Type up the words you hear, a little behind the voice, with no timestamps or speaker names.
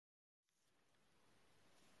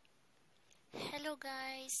Hello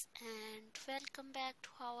guys and welcome back to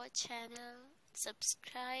our channel.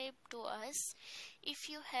 Subscribe to us if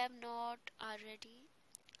you have not already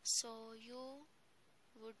so you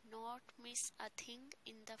would not miss a thing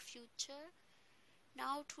in the future.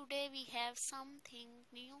 Now today we have something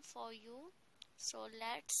new for you. So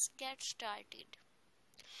let's get started.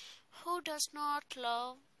 Who does not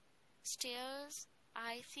love stairs?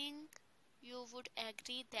 I think you would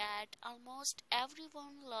agree that almost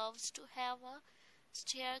everyone loves to have a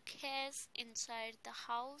staircase inside the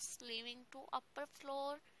house leading to upper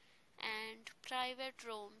floor and private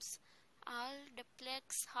rooms. All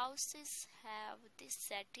duplex houses have this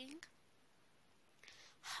setting.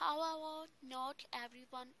 However, not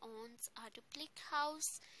everyone owns a duplex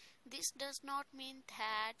house. This does not mean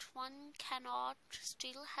that one cannot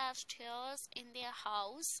still have stairs in their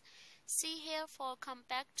house. See here for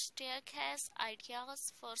compact staircase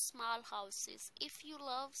ideas for small houses. If you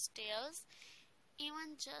love stairs,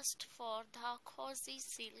 even just for the cozy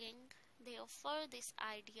ceiling, they offer this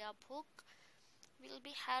idea book will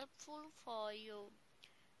be helpful for you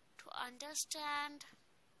to understand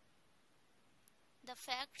the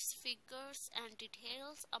facts, figures and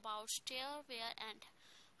details about stairway and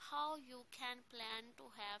how you can plan to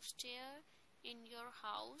have stair in your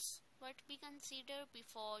house. What we consider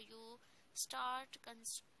before you start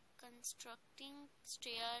constructing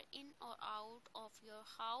stair in or out of your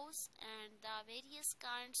house and the various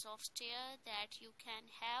kinds of stair that you can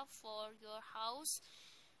have for your house.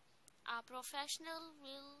 A professional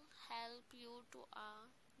will help you to a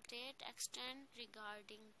great extent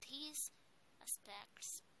regarding these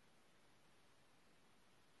aspects.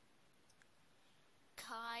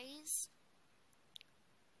 Guys,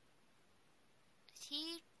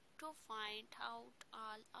 here to find out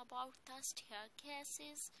all about the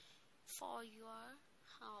staircases for your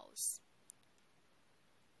house.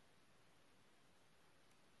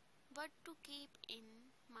 What to keep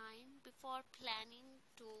in mind before planning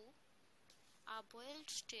to a build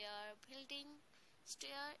stair. Building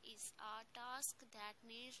stair is a task that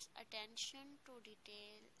needs attention to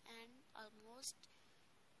detail and almost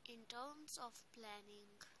in terms of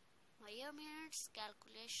planning, measurements,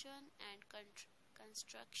 calculation and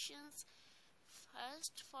constructions.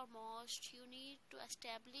 First foremost, you need to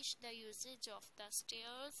establish the usage of the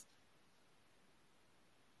stairs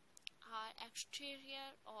are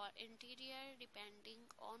exterior or interior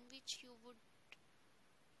depending on which you would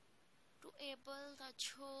to able to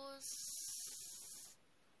choose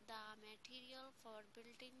the material for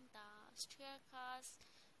building the staircase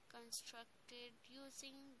constructed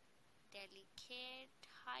using delicate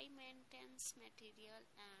high maintenance material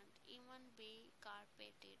and even be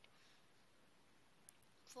carpeted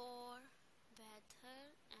for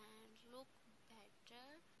weather and look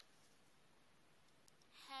better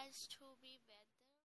has to be weather